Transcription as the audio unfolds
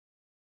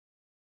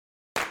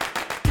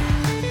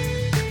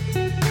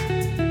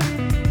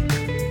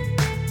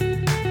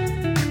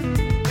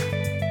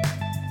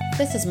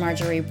This is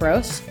Marjorie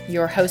Brose,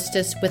 your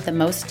hostess with the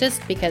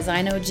mostest, because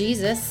I know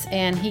Jesus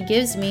and He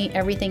gives me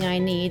everything I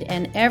need.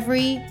 And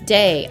every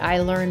day I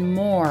learn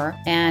more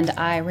and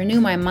I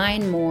renew my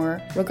mind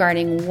more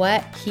regarding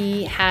what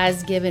He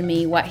has given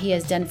me, what He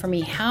has done for me,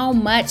 how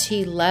much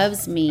He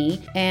loves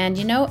me. And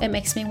it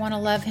makes me want to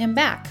love Him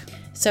back.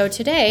 So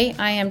today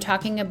I am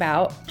talking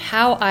about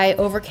how I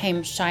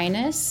overcame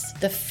shyness,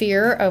 the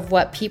fear of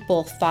what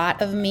people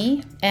thought of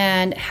me,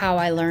 and how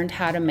I learned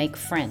how to make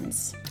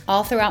friends.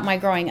 All throughout my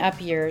growing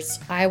up years,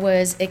 I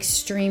was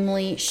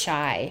extremely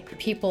shy.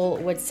 People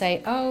would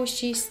say, "Oh,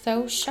 she's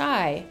so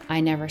shy."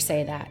 I never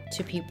say that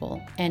to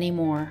people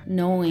anymore,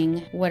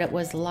 knowing what it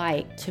was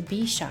like to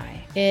be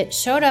shy. It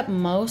showed up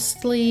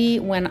mostly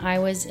when I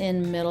was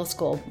in middle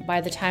school. By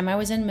the time I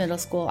was in middle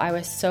school, I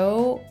was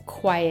so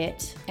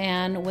quiet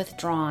and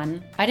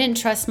withdrawn. I didn't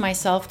trust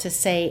myself to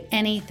say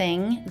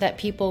anything that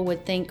people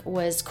would think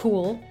was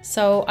cool,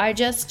 so I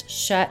just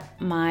shut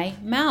my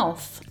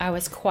mouth. I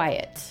was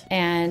quiet.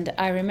 And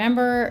I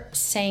remember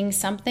saying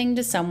something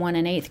to someone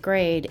in 8th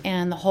grade,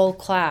 and the whole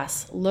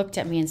class looked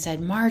at me and said,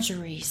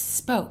 "Marjorie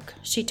spoke.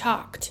 She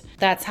talked."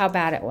 That's how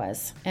bad it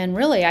was. And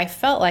really, I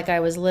felt like I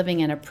was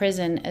living in a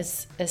prison,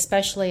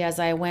 especially as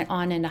I went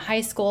on into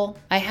high school.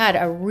 I had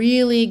a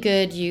really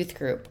good youth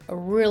group.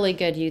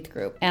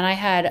 And I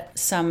had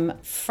some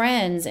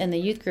friends in the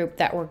youth group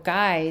that were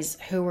guys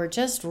who were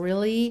just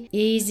really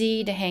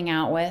easy to hang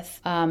out with.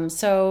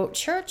 So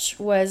church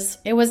was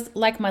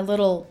like my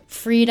little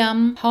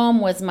freedom.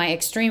 Home was my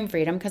extreme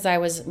freedom because I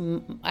was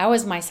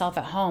myself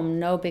at home,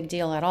 no big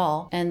deal at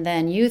all. And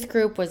then youth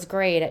group was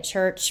great at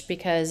church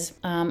because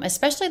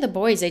especially the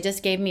boys, they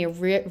just gave me a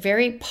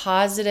very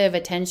positive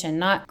attention,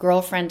 not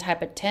girlfriend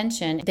type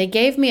attention. They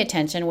gave me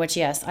attention, which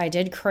yes, I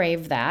did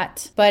crave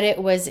that, but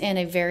it was in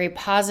a very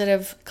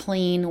positive,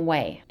 clean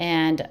way.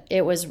 And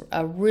it was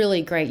a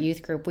really great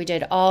youth group. We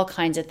did all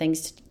kinds of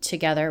things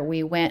together.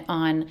 We went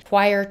on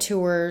choir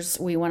tours,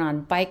 we went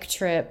on bike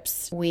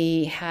trips,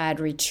 we had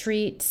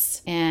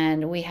retreats,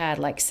 and we had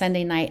like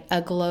Sunday night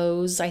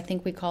uglos, I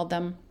think we called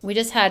them. We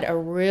just had a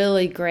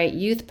really great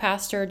youth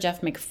pastor,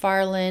 Jeff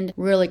McFarland,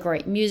 really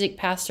great music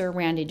pastor,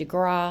 Randy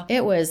DeGraw.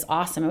 It was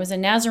awesome. It was a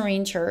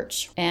Nazarene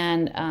church,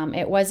 and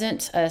it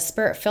wasn't a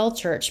spirit-filled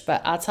church,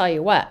 but I'll tell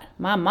you what,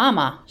 my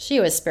mama, she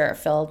was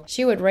spirit-filled.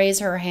 She would raise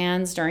her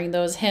hands during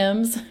those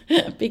hymns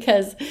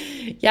because,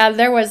 yeah,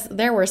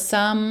 there were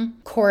some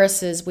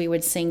choruses we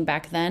would sing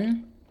back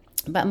then,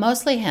 but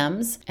mostly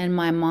hymns. And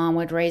my mom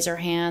would raise her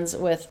hands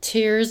with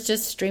tears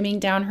just streaming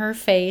down her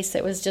face.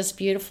 It was just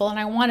beautiful. And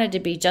I wanted to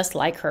be just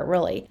like her,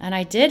 really. And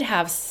I did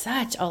have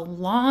such a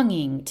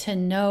longing to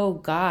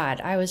know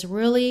God. I was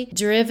really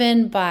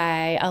driven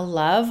by a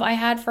love I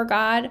had for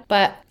God.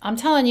 But I'm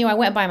telling you, I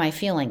went by my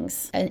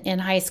feelings in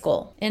high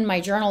school. In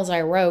my journals,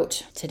 I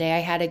wrote, "Today I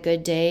had a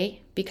good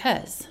day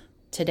because.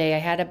 Today I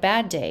had a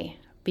bad day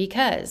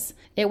because."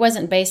 It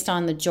wasn't based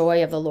on the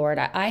joy of the Lord.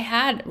 I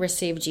had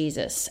received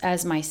Jesus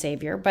as my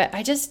Savior, but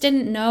I just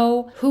didn't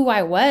know who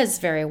I was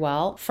very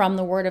well from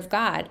the Word of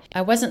God.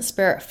 I wasn't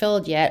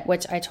Spirit-filled yet,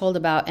 which I told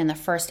about in the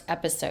first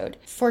episode.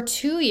 For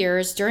 2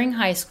 years during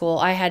high school,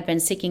 I had been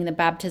seeking the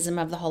baptism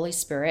of the Holy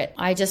Spirit.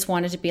 I just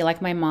wanted to be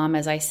like my mom,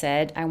 as I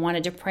said. I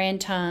wanted to pray in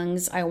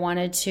tongues. I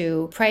wanted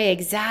to pray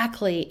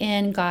exactly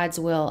in God's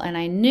will, and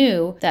I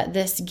knew that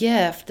this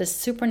gift, this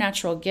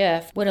supernatural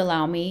gift, would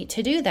allow me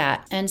to do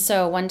that. And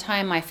so one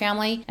time my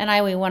family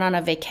and we went on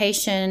a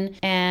vacation,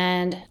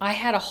 and I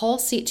had a whole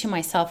seat to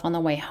myself on the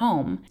way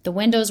home. The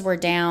windows were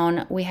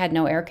down, we had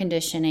no air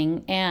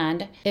conditioning,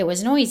 and it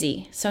was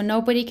noisy, so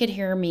nobody could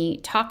hear me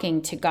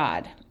talking to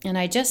God. And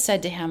I just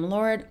said to Him,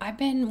 "Lord, I've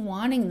been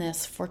wanting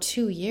this for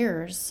 2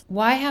 years.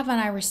 Why haven't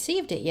I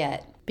received it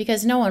yet?"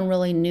 Because no one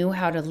really knew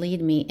how to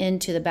lead me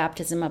into the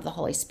baptism of the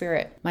Holy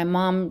Spirit. My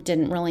mom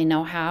didn't really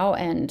know how,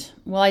 and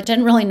I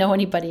didn't really know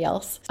anybody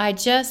else. I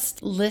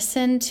just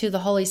listened to the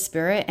Holy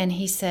Spirit, and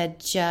He said,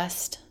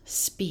 "Just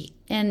speak."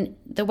 And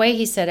the way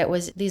He said it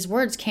was, these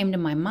words came to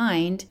my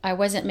mind. I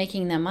wasn't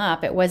making them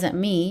up. It wasn't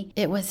me.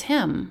 It was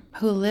Him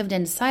who lived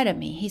inside of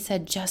me. He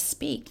said, "Just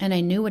speak." And I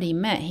knew what He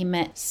meant. He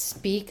meant,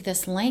 speak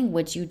this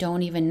language you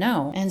don't even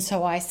know. And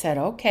so I said,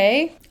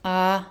 okay,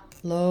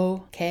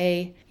 lo,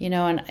 okay,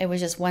 and it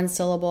was just one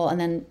syllable, and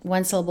then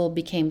one syllable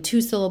became 2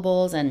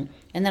 syllables, and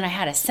then I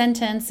had a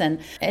sentence, and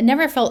it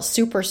never felt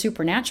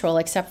supernatural,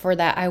 except for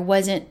that I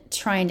wasn't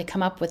trying to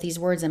come up with these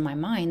words in my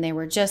mind. They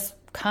were just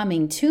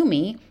coming to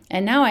me,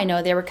 and now I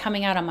know they were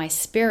coming out of my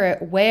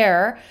spirit,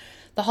 where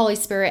the Holy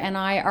Spirit and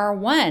I are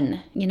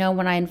one.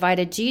 When I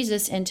invited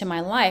Jesus into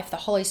my life,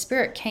 the Holy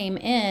Spirit came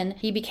in,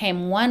 He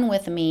became one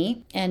with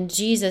me, and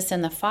Jesus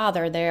and the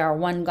Father, they are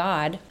one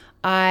God.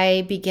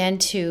 I began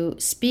to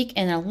speak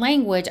in a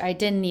language I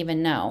didn't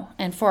even know.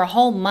 And for a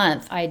whole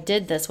month, I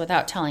did this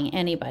without telling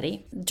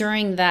anybody.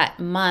 During that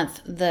month,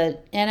 the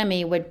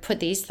enemy would put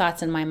these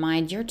thoughts in my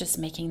mind: "You're just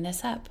making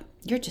this up.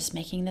 You're just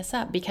making this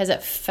up," because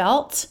it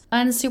felt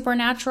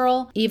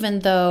unsupernatural, even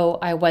though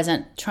I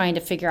wasn't trying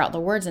to figure out the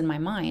words in my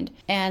mind.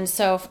 And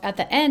so at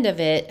the end of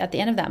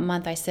that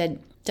month, I said,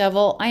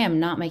 Devil, I am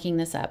not making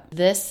this up.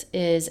 This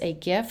is a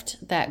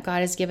gift that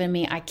God has given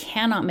me. I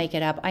cannot make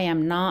it up. I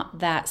am not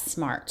that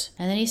smart.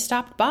 And then he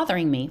stopped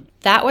bothering me.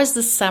 That was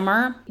the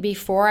summer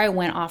before I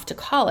went off to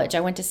college.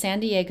 I went to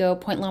San Diego,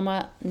 Point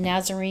Loma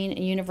Nazarene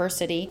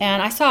University,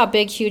 and I saw a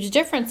big, huge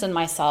difference in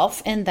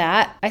myself in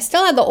that I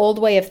still had the old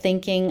way of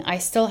thinking. I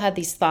still had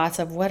these thoughts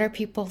of what are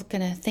people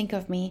going to think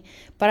of me?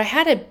 But I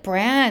had a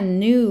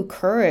brand new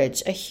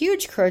courage, a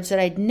huge courage that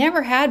I'd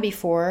never had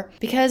before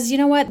because you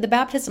know what? The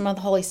baptism of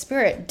the Holy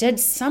Spirit did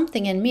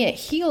something in me. It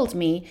healed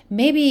me.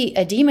 Maybe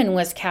a demon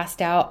was cast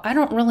out. I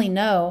don't really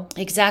know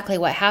exactly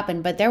what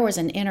happened, but there was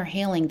an inner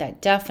healing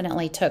that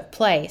definitely took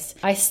place.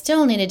 I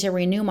still needed to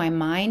renew my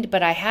mind,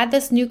 but I had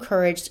this new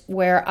courage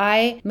where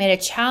I made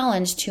a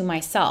challenge to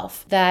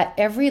myself that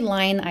every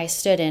line I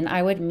stood in,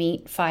 I would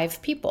meet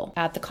 5 people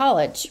at the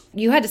college.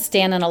 You had to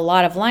stand in a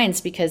lot of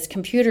lines because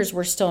computers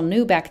were still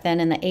new back then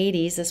in the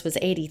 80s. This was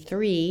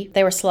 83.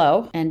 They were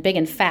slow and big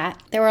and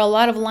fat. There were a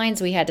lot of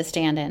lines we had to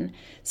stand in.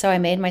 So I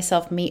made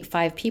myself meet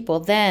 5 people.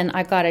 Then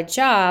I got a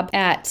job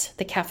at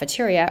the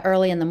cafeteria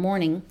early in the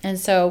morning. And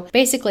so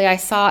basically I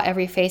saw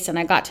every face and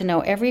I got to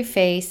know every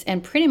face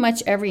and pretty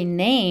much every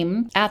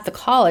name at the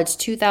college,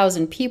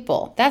 2,000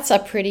 people. That's a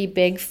pretty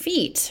big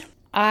feat.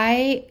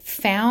 I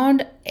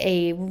found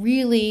a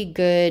really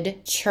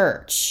good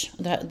church.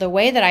 The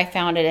way that I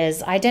found it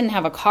is I didn't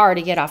have a car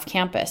to get off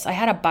campus. I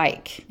had a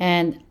bike.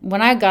 And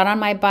when I got on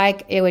my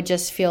bike, it would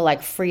just feel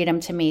like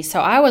freedom to me. So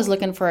I was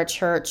looking for a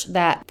church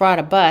that brought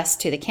a bus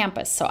to the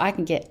campus so I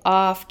can get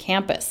off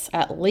campus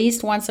at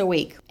least once a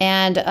week.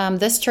 And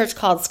this church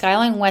called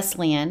Skyline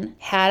Wesleyan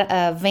had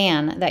a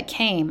van that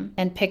came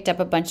and picked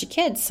up a bunch of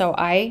kids. So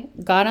I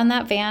got on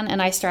that van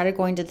and I started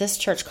going to this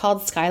church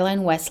called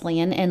Skyline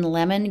Wesleyan in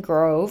Lemon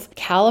Grove,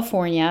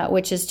 California,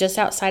 which is just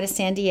outside of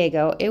San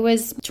Diego. It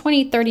was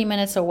 20-30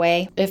 minutes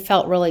away. It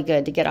felt really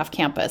good to get off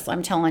campus,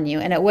 I'm telling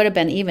you. And it would have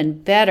been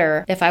even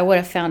better if I would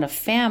have found a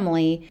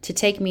family to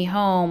take me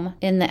home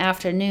in the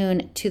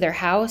afternoon to their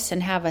house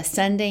and have a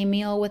Sunday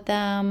meal with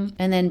them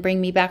and then bring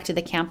me back to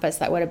the campus.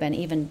 That would have been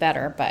even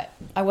better. But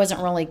I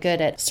wasn't really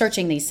good at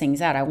searching these things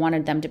out. I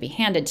wanted them to be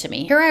handed to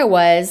me. Here I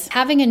was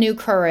having a new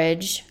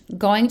courage,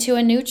 going to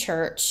a new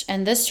church,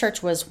 and this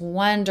church was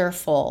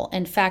wonderful.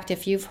 In fact,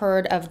 if you've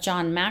heard of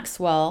John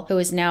Maxwell, who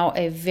is now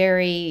a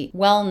very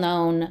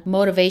well-known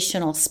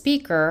motivational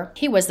speaker,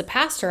 he was the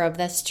pastor of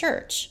this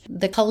church.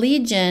 The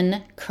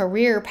collegiate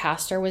career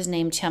pastor was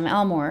named Tim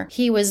Elmore.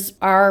 He was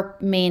our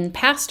main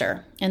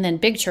pastor. And then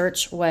Big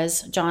Church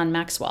was John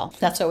Maxwell.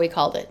 That's what we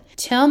called it.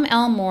 Tim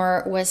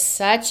Elmore was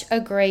such a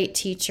great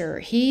teacher.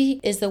 He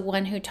is the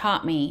one who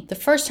taught me, the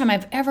first time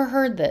I've ever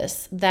heard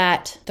this,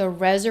 that the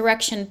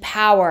resurrection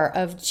power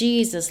of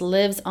Jesus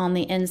lives on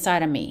the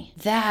inside of me.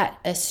 That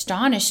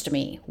astonished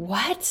me.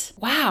 What?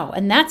 Wow.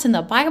 And that's in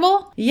the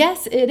Bible?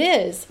 Yes, it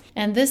is.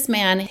 And this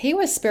man, he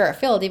was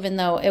spirit-filled, even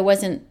though it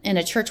wasn't in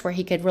a church where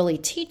he could really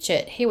teach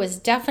it. He was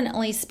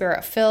definitely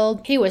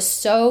spirit-filled. He was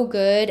so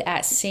good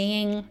at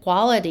seeing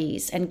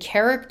qualities and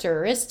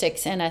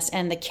characteristics in us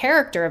and the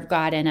character of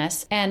God in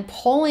us and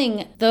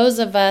pulling those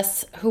of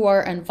us who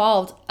are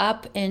involved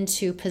up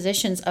into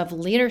positions of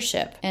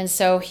leadership. And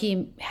so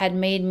he had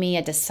made me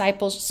a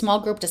small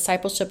group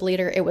discipleship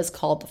leader. It was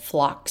called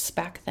Flocks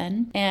back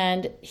then.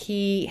 And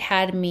he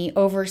had me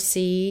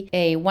oversee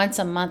a once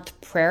a month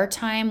prayer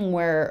time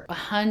where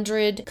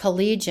 100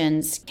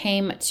 collegians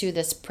came to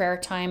this prayer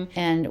time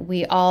and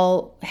we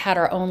all had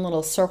our own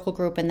little circle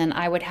group. And then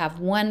I would have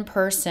one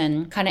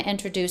person kind of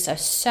introduce a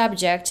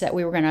subject that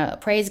we were going to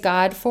praise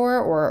God for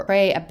or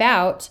pray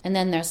about. And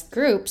then those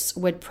groups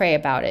would pray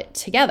about it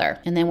together.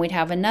 And then we'd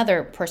have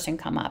another person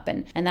come up.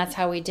 And that's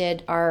how we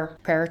did our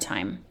prayer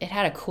time. It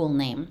had a cool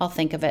name. I'll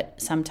think of it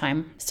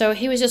sometime. So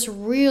he was just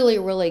really,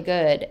 really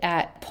good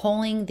at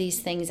pulling these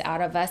things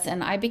out of us.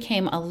 And I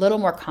became a little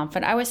more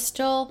confident. I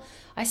still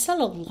had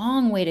a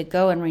long way to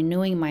go in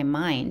renewing my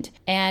mind,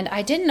 and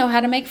I didn't know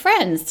how to make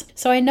friends.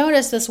 So I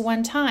noticed this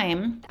one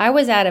time, I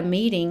was at a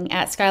meeting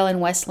at Skyline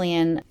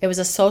Wesleyan. It was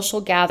a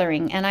social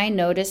gathering, and I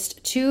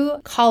noticed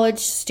 2 college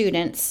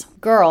students,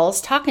 girls,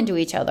 talking to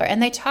each other,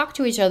 and they talked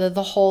to each other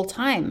the whole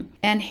time.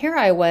 And here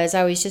I was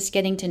just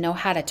getting to know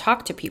how to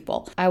talk to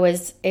people. I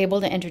was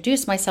able to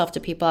introduce myself to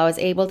people. I was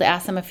able to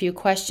ask them a few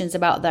questions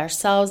about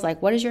themselves,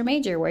 like, what is your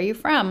major? Where are you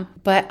from?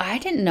 But I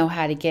didn't know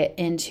how to get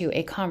into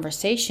a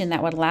conversation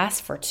that would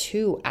last for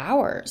 2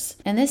 hours.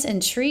 And this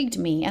intrigued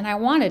me, and I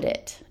wanted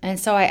it. And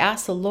so I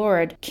asked the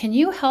Lord, can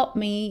you help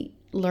me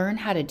learn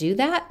how to do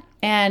that?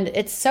 And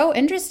it's so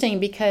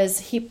interesting because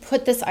he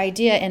put this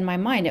idea in my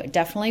mind. It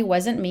definitely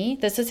wasn't me.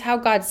 This is how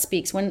God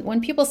speaks. When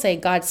people say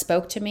God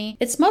spoke to me,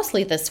 it's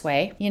mostly this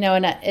way,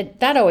 and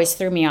that always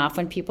threw me off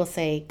when people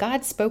say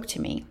God spoke to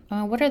me.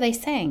 What are they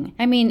saying?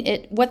 I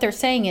mean, what they're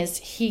saying is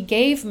he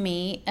gave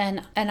me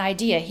an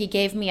idea. He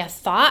gave me a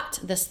thought.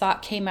 This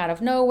thought came out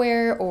of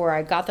nowhere, or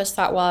I got this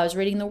thought while I was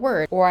reading the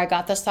word, or I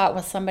got this thought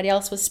when somebody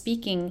else was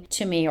speaking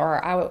to me, or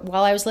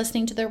while I was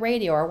listening to the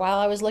radio, or while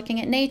I was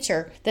looking at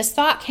nature. This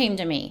thought came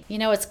to me.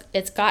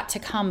 It's got to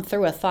come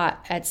through a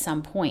thought at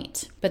some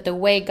point. But the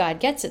way God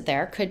gets it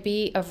there could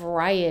be a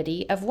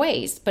variety of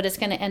ways, but it's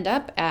going to end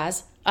up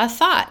as a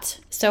thought.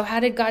 So how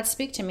did God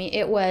speak to me?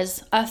 It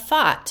was a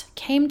thought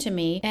came to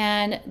me,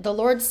 and the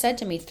Lord said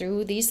to me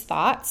through these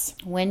thoughts,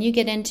 when you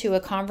get into a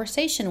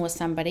conversation with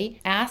somebody,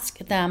 ask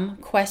them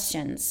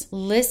questions.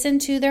 Listen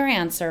to their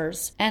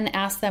answers and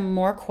ask them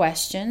more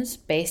questions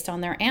based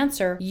on their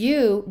answer.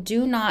 You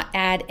do not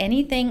add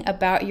anything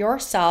about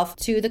yourself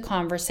to the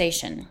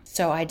conversation.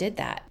 So I did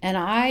that, and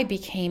I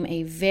became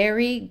a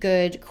very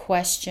good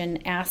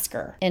question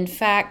asker. In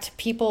fact,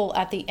 people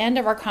at the end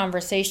of our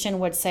conversation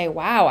would say,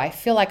 wow, I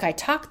feel like I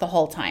talked the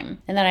whole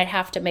time. And then I'd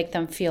have to make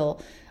them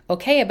feel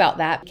okay about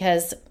that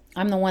because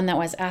I'm the one that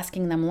was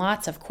asking them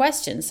lots of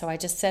questions. So I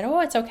just said,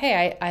 oh, it's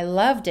okay. I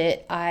loved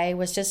it. I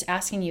was just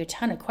asking you a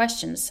ton of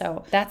questions.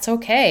 So that's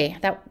okay.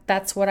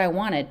 That's what I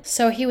wanted.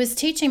 So he was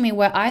teaching me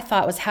what I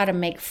thought was how to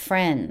make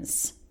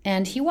friends.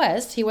 And he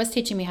was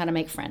teaching me how to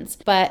make friends.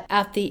 But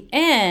at the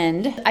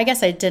end, I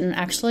guess I didn't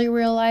actually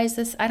realize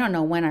this. I don't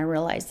know when I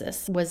realized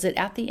this. Was it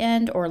at the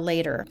end or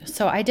later?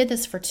 So I did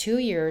this for 2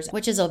 years,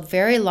 which is a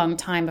very long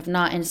time of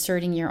not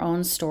inserting your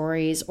own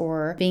stories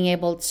or being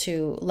able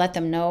to let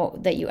them know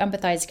that you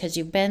empathize because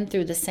you've been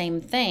through the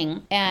same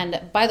thing.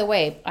 And by the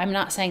way, I'm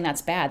not saying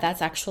that's bad.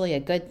 That's actually a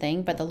good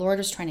thing. But the Lord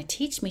was trying to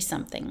teach me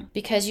something.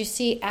 Because you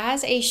see,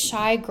 as a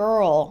shy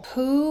girl,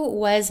 who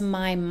was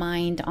my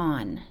mind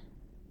on?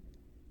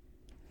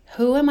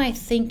 Who am I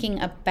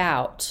thinking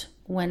about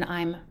when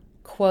I'm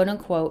quote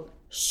unquote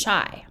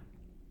shy?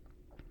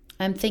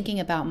 I'm thinking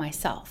about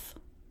myself.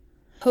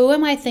 Who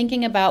am I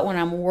thinking about when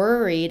I'm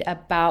worried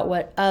about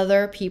what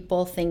other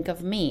people think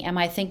of me? Am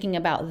I thinking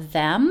about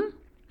them?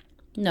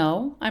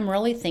 No, I'm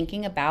really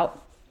thinking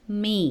about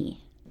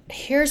me.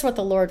 Here's what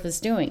the Lord was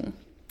doing.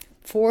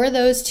 For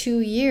those 2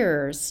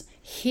 years,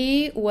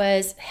 He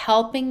was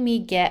helping me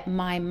get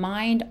my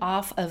mind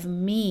off of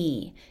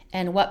me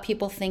and what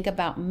people think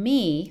about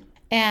me,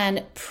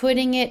 and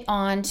putting it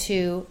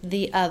onto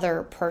the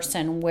other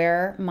person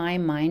where my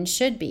mind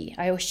should be.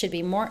 I should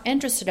be more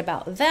interested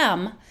about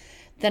them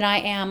than I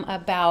am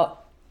about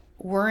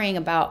worrying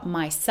about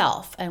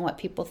myself and what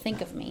people think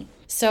of me.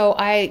 So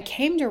I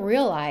came to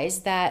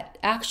realize that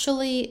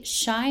actually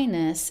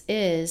shyness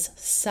is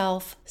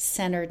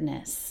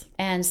self-centeredness.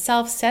 And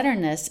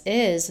self-centeredness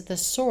is the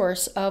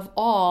source of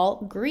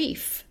all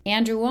grief.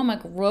 Andrew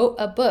Womack wrote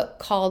a book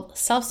called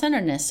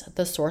Self-Centeredness,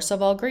 the Source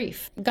of All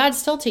Grief. God's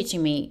still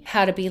teaching me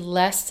how to be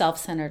less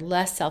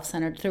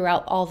self-centered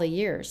throughout all the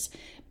years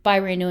by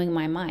renewing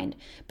my mind.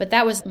 But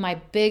that was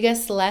my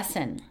biggest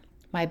lesson.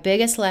 My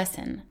biggest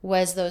lesson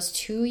was those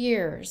 2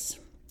 years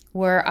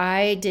where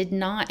I did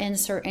not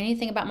insert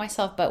anything about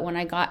myself, but when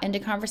I got into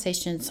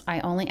conversations, I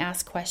only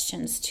asked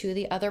questions to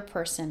the other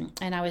person,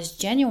 and I was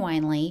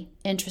genuinely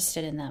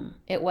interested in them.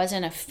 It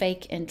wasn't a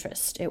fake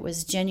interest. It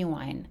was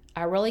genuine.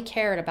 I really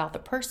cared about the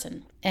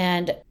person.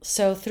 And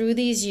so through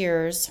these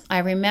years, I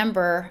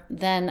remember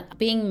then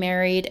being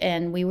married,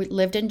 and we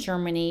lived in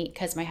Germany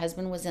because my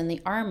husband was in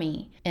the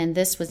Army, and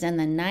this was in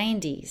the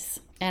 90s.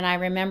 And I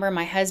remember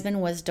my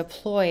husband was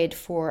deployed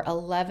for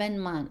 11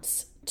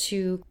 months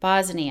to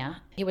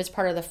Bosnia. He was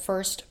part of the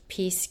first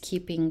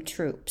peacekeeping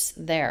troops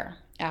there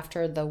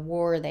after the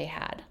war they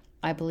had.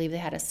 I believe they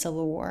had a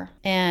civil war.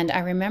 And I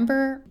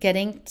remember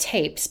getting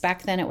tapes.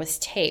 Back then it was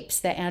tapes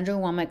that Andrew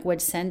Womack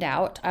would send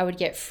out. I would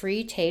get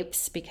free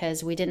tapes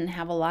because we didn't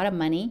have a lot of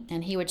money,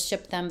 and he would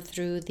ship them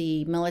through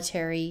the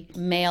military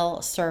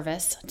mail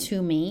service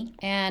to me.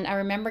 And I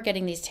remember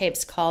getting these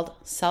tapes called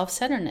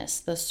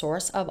Self-Centeredness, the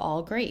Source of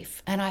All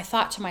Grief. And I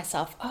thought to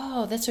myself,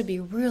 oh, this would be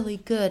really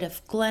good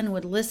if Glenn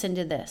would listen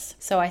to this.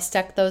 So I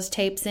stuck those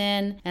tapes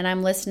in, and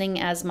I'm listening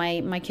as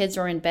my kids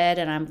are in bed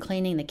and I'm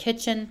cleaning the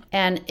kitchen.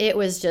 And it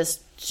was just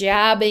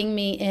jabbing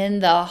me in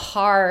the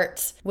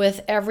heart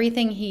with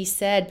everything he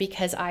said,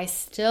 because I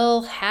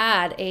still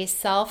had a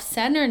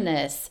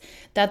self-centeredness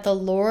that the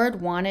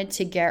Lord wanted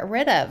to get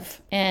rid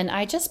of. And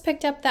I just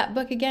picked up that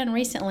book again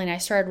recently, and I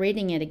started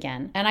reading it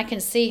again. And I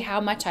can see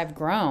how much I've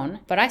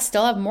grown, but I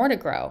still have more to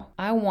grow.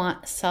 I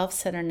want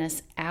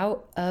self-centeredness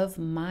out of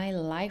my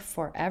life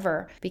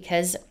forever,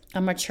 because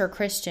a mature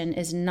Christian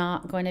is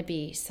not going to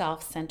be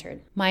self-centered.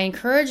 My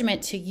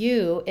encouragement to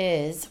you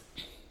is,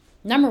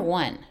 number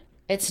one,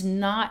 it's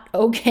not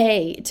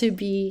okay to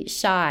be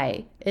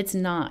shy. It's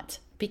not,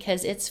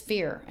 because it's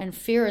fear, and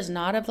fear is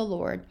not of the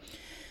Lord.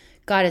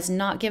 God has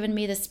not given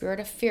me the spirit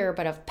of fear,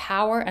 but of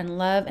power and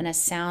love and a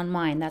sound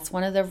mind. That's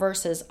one of the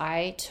verses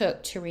I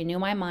took to renew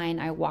my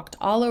mind. I walked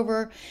all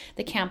over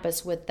the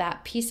campus with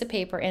that piece of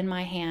paper in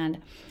my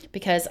hand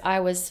because I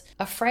was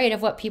afraid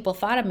of what people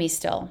thought of me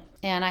still.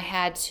 And I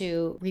had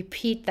to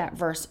repeat that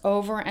verse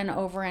over and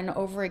over and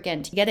over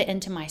again to get it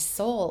into my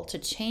soul, to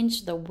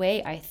change the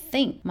way I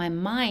think, my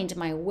mind,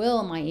 my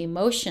will, my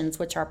emotions,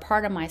 which are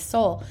part of my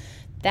soul.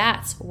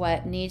 That's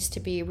what needs to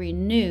be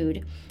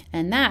renewed.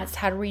 And that's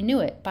how to renew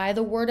it, by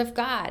the word of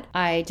God.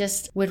 I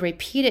just would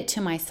repeat it to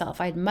myself.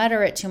 I'd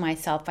mutter it to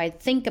myself. I'd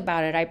think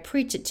about it. I'd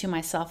preach it to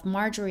myself.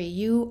 Marjorie,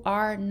 you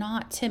are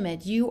not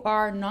timid. You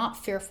are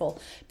not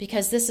fearful,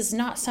 because this is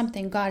not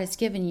something God has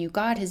given you.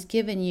 God has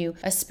given you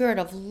a spirit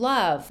of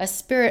love, a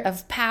spirit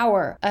of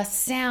power, a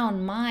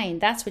sound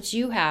mind. That's what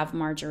you have,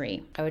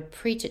 Marjorie. I would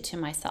preach it to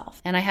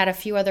myself. And I had a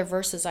few other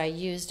verses I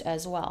used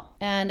as well.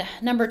 And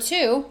number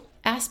 2,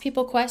 ask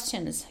people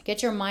questions.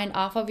 Get your mind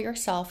off of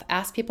yourself.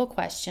 Ask people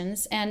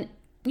questions. And,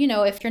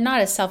 if you're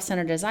not as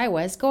self-centered as I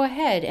was, go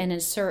ahead and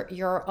insert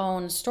your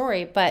own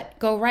story, but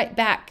go right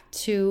back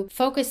to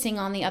focusing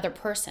on the other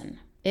person.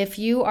 If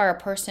you are a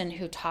person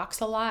who talks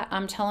a lot,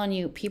 I'm telling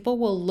you, people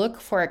will look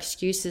for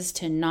excuses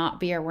to not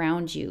be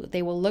around you.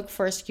 They will look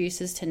for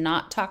excuses to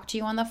not talk to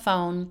you on the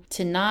phone,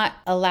 to not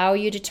allow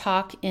you to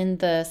talk in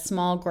the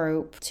small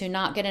group, to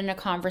not get in a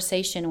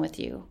conversation with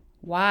you.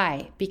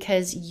 Why?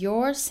 Because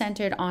you're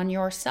centered on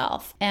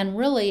yourself. And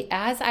really,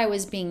 as I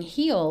was being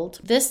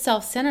healed, this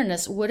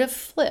self-centeredness would have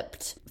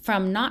flipped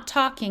from not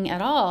talking at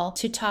all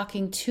to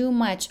talking too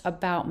much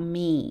about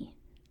me.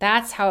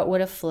 That's how it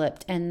would have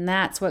flipped, and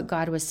that's what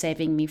God was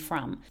saving me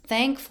from.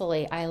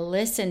 Thankfully, I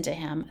listened to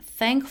him.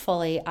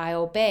 Thankfully, I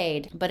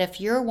obeyed. But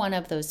if you're one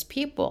of those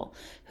people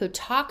who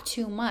talk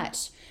too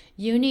much,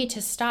 you need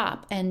to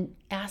stop and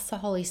ask the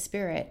Holy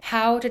Spirit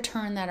how to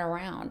turn that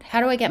around. How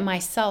do I get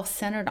myself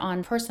centered on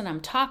the person I'm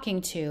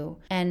talking to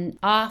and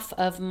off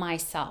of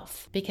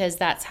myself? Because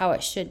that's how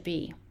it should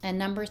be. And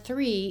number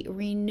 3,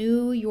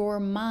 renew your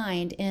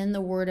mind in the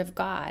Word of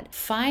God.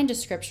 Find a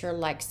scripture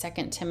like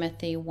 2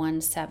 Timothy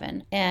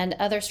 1:7 and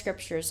other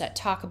scriptures that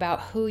talk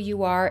about who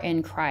you are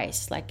in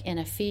Christ. Like in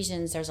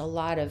Ephesians, there's a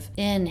lot of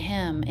in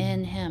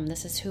Him.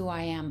 This is who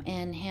I am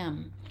in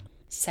Him.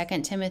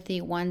 2 Timothy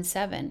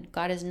 1:7,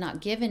 God has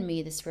not given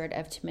me the spirit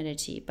of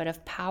timidity, but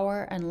of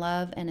power and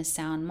love and a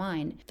sound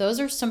mind. Those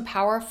are some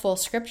powerful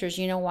scriptures.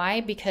 You know why?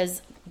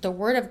 Because the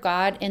Word of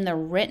God in the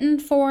written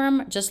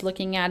form, just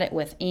looking at it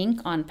with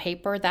ink on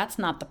paper, that's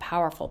not the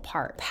powerful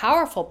part.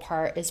 Powerful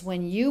part is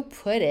when you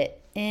put it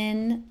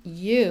in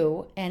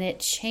you and it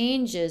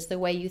changes the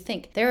way you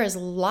think. There is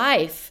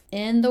life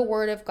in the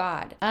Word of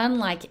God.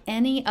 Unlike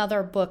any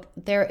other book,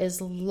 there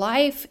is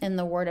life in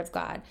the Word of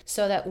God.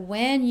 So that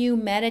when you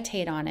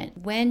meditate on it,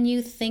 when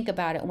you think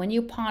about it, when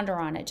you ponder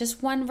on it,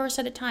 just one verse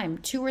at a time,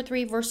 2 or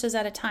 3 verses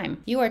at a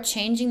time, you are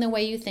changing the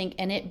way you think,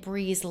 and it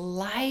breathes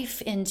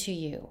life into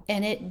you.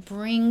 And it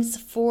brings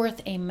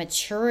forth a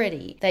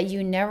maturity that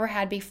you never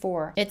had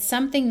before. It's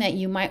something that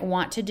you might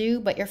want to do,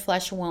 but your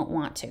flesh won't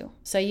want to.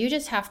 So you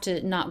just have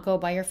to not go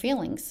by your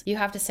feelings. You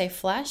have to say,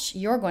 flesh,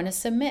 you're going to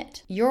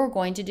submit. You're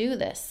going to do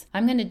this.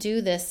 I'm going to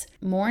do this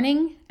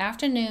morning,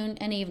 afternoon,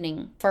 and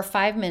evening for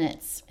 5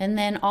 minutes. And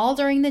then all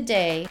during the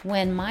day,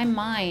 when my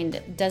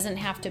mind doesn't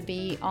have to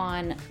be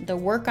on the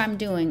work I'm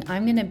doing,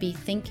 I'm going to be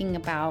thinking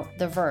about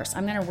the verse.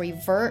 I'm going to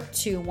revert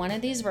to one of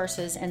these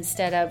verses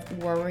instead of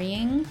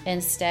worrying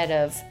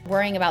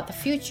about the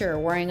future,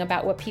 worrying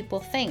about what people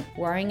think,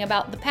 worrying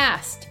about the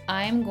past.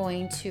 I'm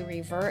going to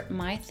revert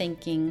my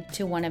thinking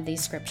to one of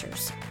these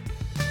scriptures.